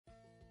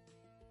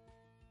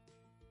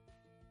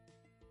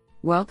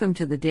Welcome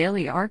to the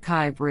Daily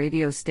Archive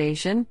radio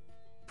station,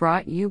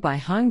 brought you by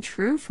Hung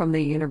Tru from the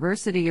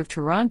University of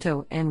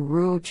Toronto and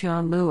Ruo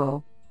Chan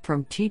Luo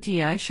from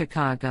TTI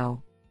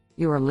Chicago.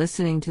 You are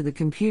listening to the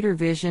Computer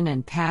Vision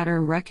and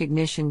Pattern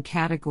Recognition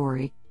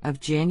category of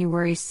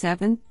January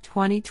 7,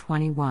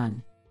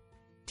 2021.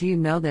 Do you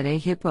know that a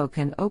hippo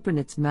can open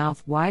its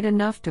mouth wide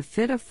enough to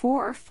fit a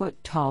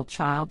 4-foot-tall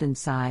child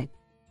inside?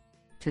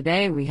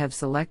 Today we have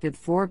selected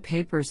 4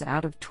 papers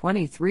out of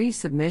 23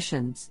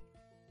 submissions.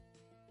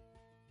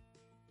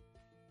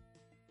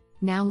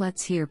 Now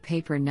let's hear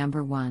paper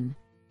number 1.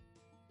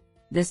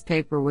 This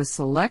paper was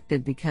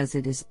selected because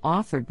it is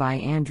authored by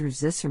Andrew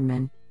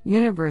Zisserman,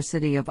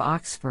 University of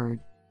Oxford.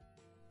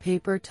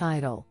 Paper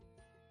title: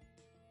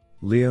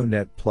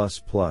 LeoNet++,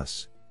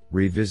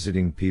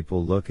 Revisiting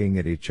People Looking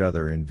at Each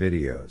Other in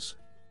Videos.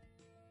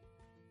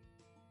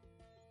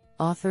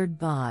 Authored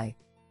by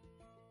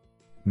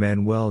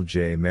Manuel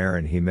J.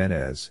 Marin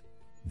Jimenez,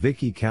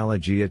 Vicky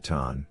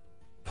Calagiaton,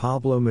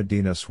 Pablo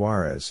Medina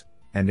Suarez,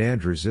 and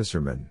Andrew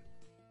Zisserman.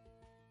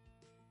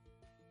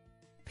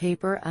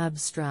 Paper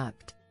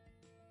abstract: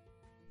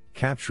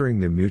 Capturing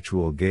the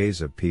mutual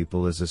gaze of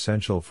people is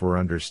essential for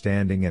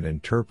understanding and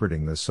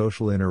interpreting the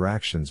social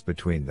interactions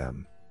between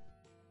them.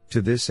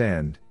 To this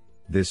end,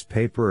 this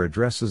paper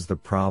addresses the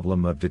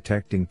problem of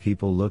detecting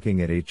people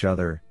looking at each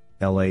other,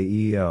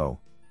 LAEO,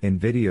 in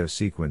video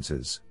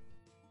sequences.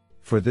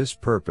 For this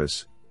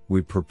purpose,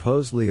 we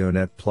propose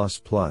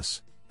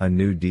LeoNet++, a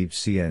new deep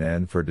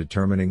CNN for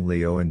determining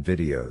Leo in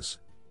videos.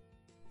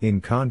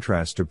 In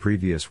contrast to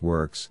previous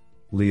works,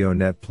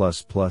 LeoNet++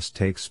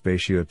 takes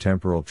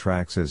spatiotemporal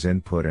tracks as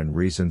input and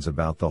reasons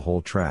about the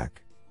whole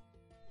track.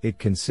 It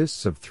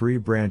consists of 3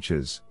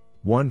 branches,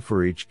 one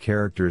for each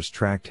character's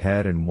tracked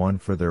head and one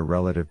for their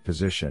relative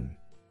position.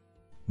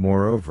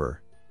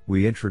 Moreover,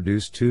 we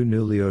introduce 2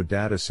 new Leo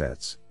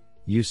datasets,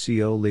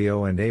 UCO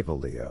Leo and AVA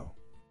Leo.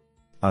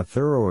 A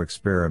thorough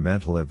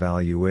experimental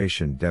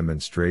evaluation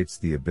demonstrates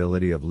the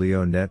ability of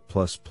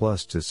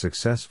LeoNet++ to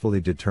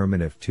successfully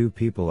determine if 2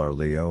 people are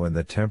Leo in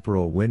the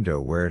temporal window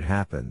where it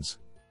happens.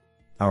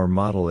 Our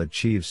model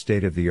achieves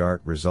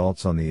state-of-the-art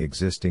results on the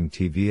existing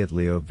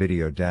TV@Leo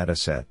video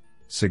dataset,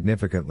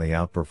 significantly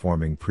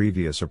outperforming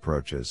previous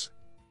approaches.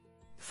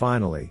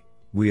 Finally,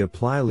 we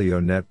apply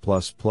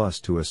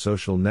LeoNet++ to a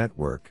social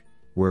network,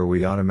 where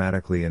we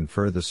automatically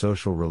infer the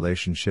social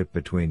relationship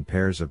between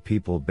pairs of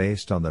people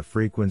based on the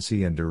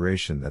frequency and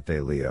duration that they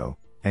Leo,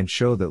 and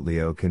show that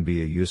Leo can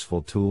be a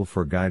useful tool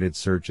for guided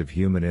search of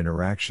human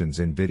interactions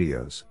in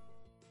videos.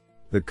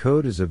 The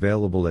code is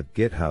available at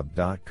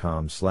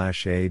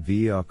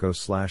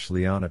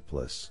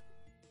github.com/avioco/leonetplus.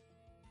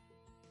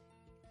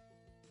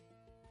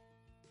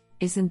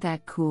 Isn't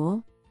that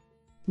cool?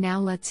 Now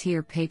let's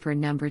hear paper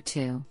number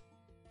 2.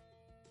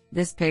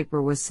 This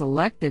paper was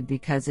selected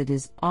because it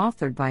is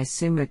authored by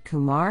Sumit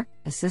Kumar,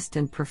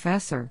 Assistant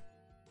Professor.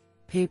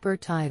 Paper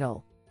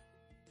title: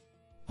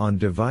 On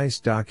Device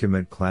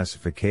Document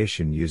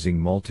Classification Using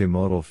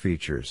Multimodal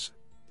Features.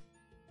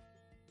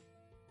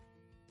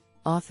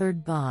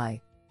 Authored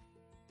by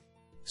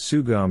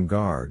Sugam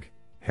Garg,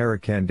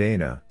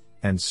 Harikandana,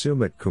 and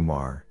Sumit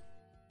Kumar.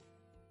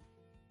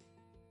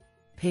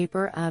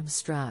 Paper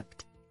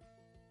abstract: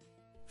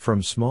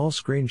 From small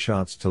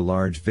screenshots to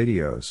large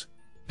videos,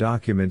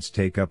 documents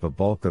take up a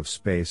bulk of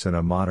space in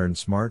a modern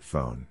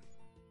smartphone.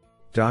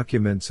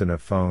 Documents in a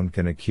phone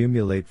can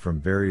accumulate from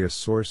various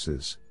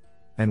sources,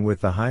 and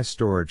with the high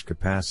storage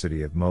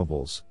capacity of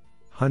mobiles,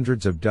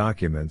 hundreds of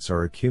documents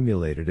are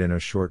accumulated in a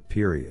short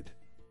period.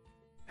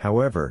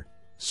 However,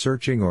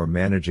 searching or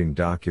managing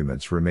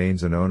documents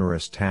remains an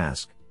onerous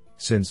task,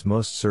 since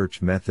most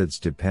search methods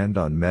depend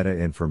on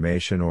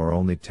meta-information or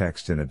only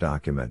text in a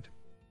document.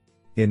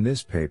 In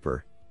this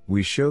paper,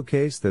 we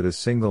showcase that a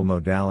single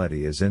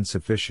modality is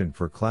insufficient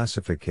for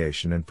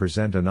classification and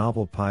present a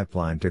novel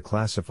pipeline to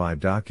classify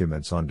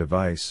documents on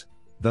device,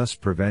 thus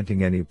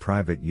preventing any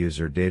private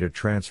user data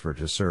transfer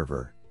to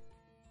server.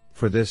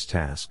 For this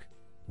task,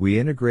 we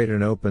integrate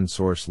an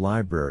open-source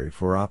library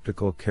for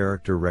optical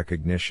character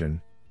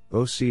recognition,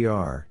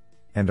 OCR,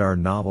 and our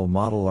novel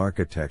model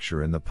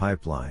architecture in the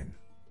pipeline.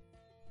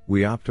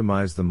 We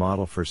optimize the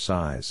model for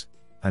size,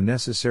 a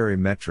necessary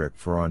metric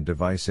for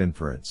on-device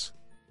inference.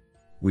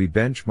 We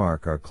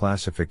benchmark our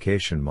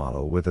classification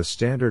model with a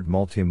standard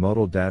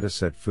multimodal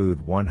dataset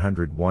Food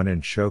 101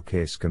 and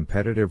showcase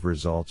competitive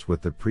results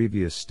with the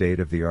previous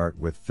state-of-the-art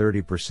with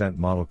 30%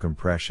 model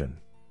compression.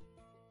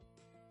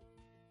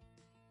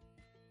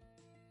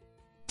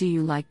 Do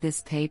you like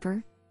this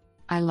paper?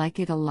 I like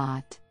it a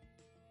lot.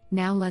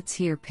 Now let's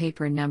hear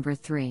paper number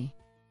 3.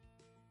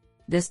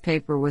 This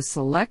paper was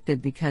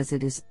selected because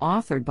it is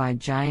authored by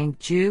Jiang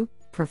Zhu,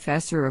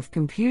 Professor of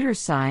Computer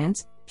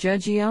Science,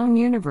 Zhejiang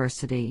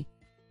University,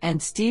 and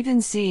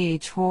Stephen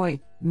C.H. Hui,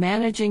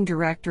 Managing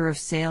Director of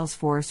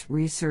Salesforce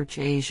Research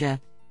Asia,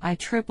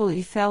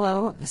 IEEE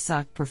Fellow,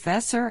 SOC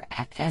Professor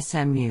at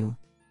SMU.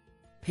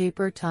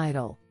 Paper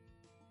title: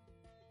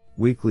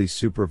 Weakly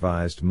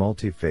Supervised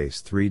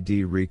Multiface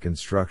 3D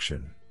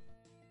Reconstruction.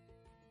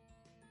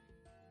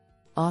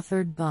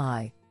 Authored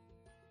by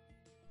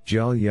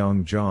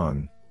Jiayong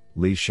Zhang,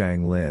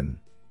 Lishang Lin,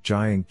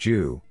 Jiang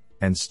Zhu,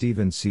 and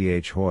Stephen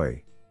C.H. Hui.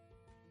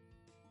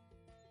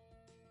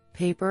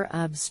 Paper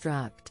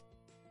abstract.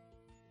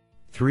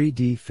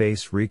 3D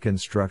face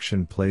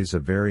reconstruction plays a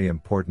very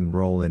important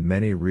role in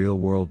many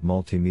real-world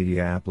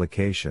multimedia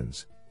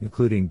applications,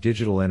 including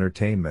digital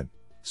entertainment,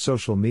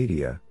 social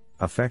media,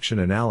 affection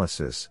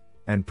analysis,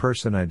 and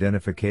person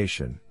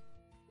identification.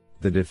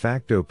 The de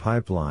facto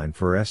pipeline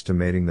for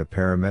estimating the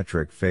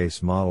parametric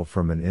face model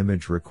from an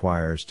image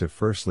requires to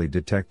firstly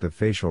detect the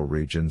facial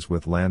regions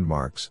with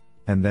landmarks,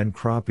 and then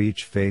crop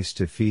each face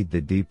to feed the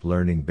deep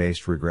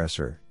learning-based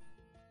regressor.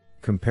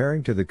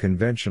 Comparing to the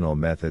conventional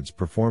methods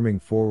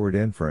performing forward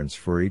inference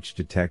for each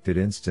detected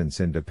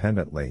instance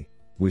independently,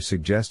 we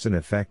suggest an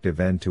effective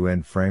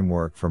end-to-end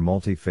framework for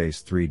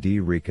multi-face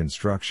 3D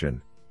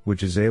reconstruction,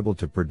 which is able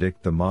to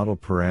predict the model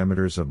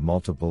parameters of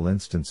multiple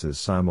instances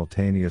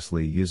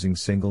simultaneously using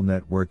single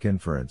network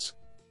inference.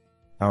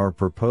 Our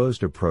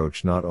proposed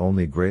approach not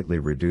only greatly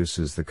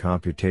reduces the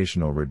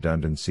computational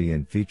redundancy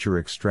in feature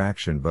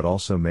extraction but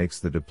also makes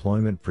the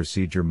deployment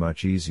procedure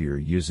much easier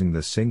using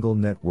the single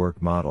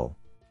network model.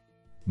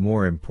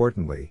 More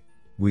importantly,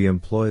 we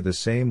employ the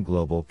same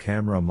global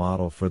camera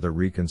model for the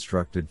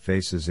reconstructed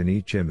faces in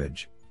each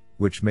image,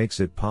 which makes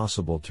it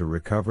possible to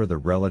recover the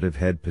relative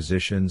head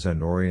positions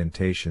and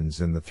orientations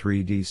in the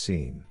 3D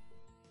scene.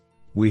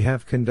 We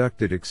have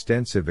conducted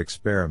extensive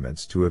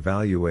experiments to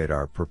evaluate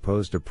our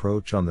proposed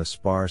approach on the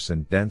sparse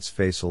and dense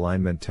face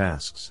alignment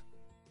tasks.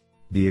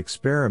 The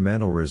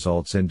experimental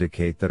results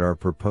indicate that our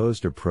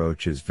proposed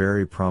approach is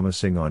very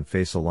promising on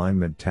face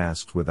alignment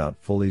tasks without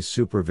fully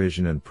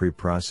supervision and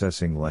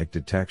pre-processing like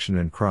detection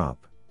and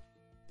crop.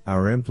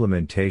 Our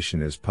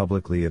implementation is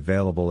publicly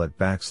available at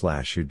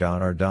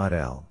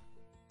 /u.r.l.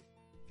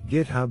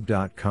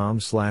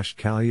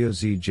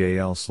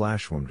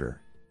 github.com/kalyozjl/wmder.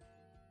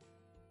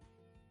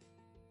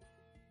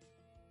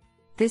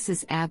 This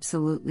is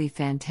absolutely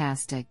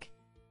fantastic.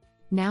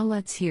 Now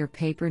let's hear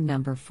paper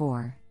number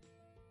 4.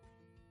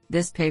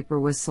 This paper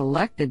was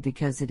selected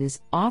because it is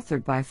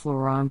authored by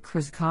Florent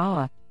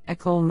Crucicola,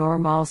 École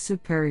Normale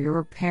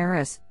Supérieure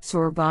Paris,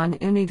 Sorbonne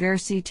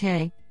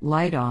Université,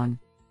 Leiden.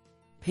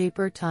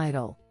 Paper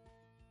title: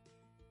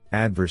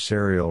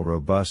 Adversarial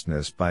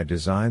Robustness by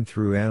Design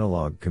through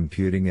Analog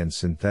Computing and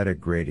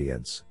Synthetic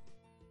Gradients.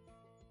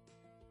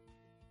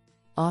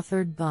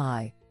 Authored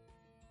by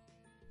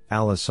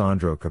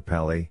Alessandro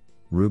Capelli,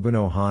 Ruben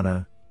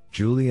Ohana,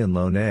 Julien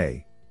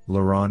Launay,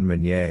 Laurent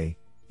Meunier,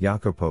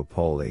 Jacopo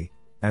Poli,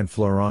 and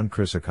Florent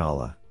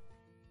Crucicola.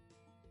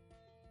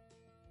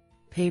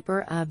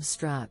 Paper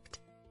abstract.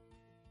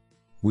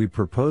 We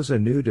propose a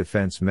new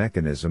defense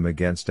mechanism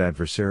against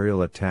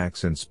adversarial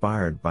attacks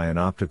inspired by an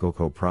optical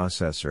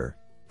coprocessor,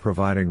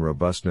 providing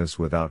robustness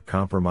without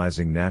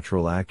compromising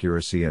natural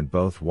accuracy in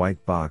both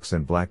white box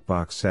and black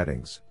box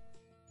settings.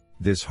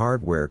 This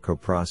hardware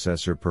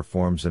coprocessor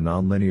performs a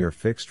nonlinear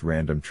fixed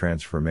random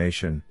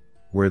transformation,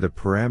 where the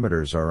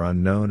parameters are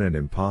unknown and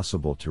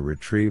impossible to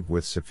retrieve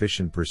with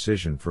sufficient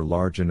precision for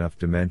large enough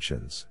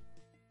dimensions.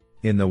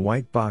 In the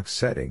white box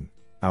setting,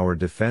 our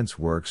defense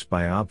works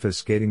by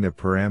obfuscating the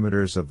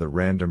parameters of the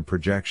random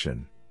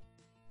projection.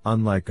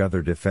 Unlike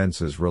other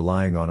defenses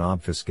relying on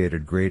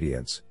obfuscated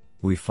gradients,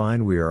 we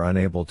find we are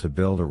unable to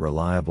build a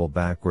reliable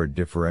backward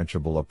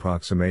differentiable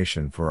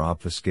approximation for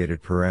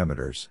obfuscated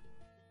parameters.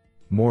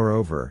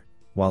 Moreover,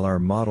 while our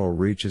model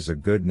reaches a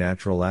good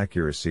natural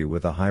accuracy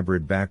with a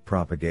hybrid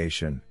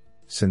backpropagation,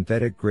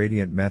 synthetic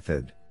gradient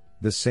method,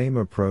 the same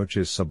approach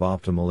is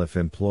suboptimal if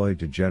employed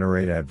to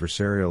generate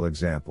adversarial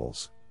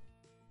examples.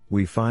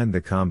 We find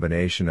the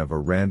combination of a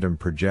random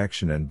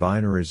projection and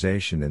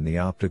binarization in the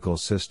optical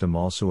system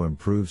also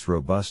improves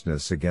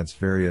robustness against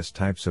various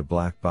types of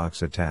black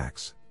box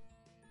attacks.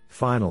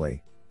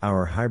 Finally,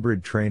 our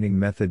hybrid training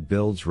method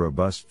builds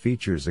robust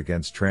features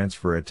against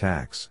transfer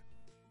attacks.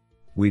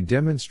 We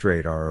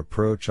demonstrate our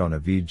approach on a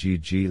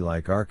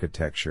VGG-like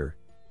architecture,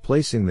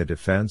 placing the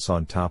defense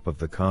on top of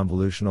the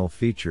convolutional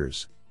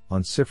features,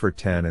 on CIFAR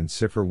 10 and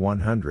CIFAR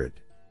 100.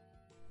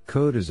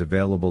 Code is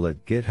available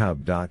at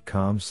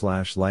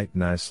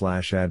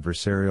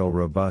github.com/lightni/adversarial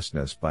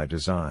robustness by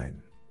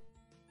design.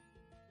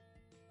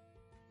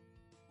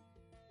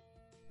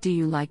 Do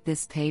you like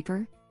this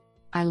paper?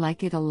 I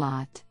like it a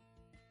lot.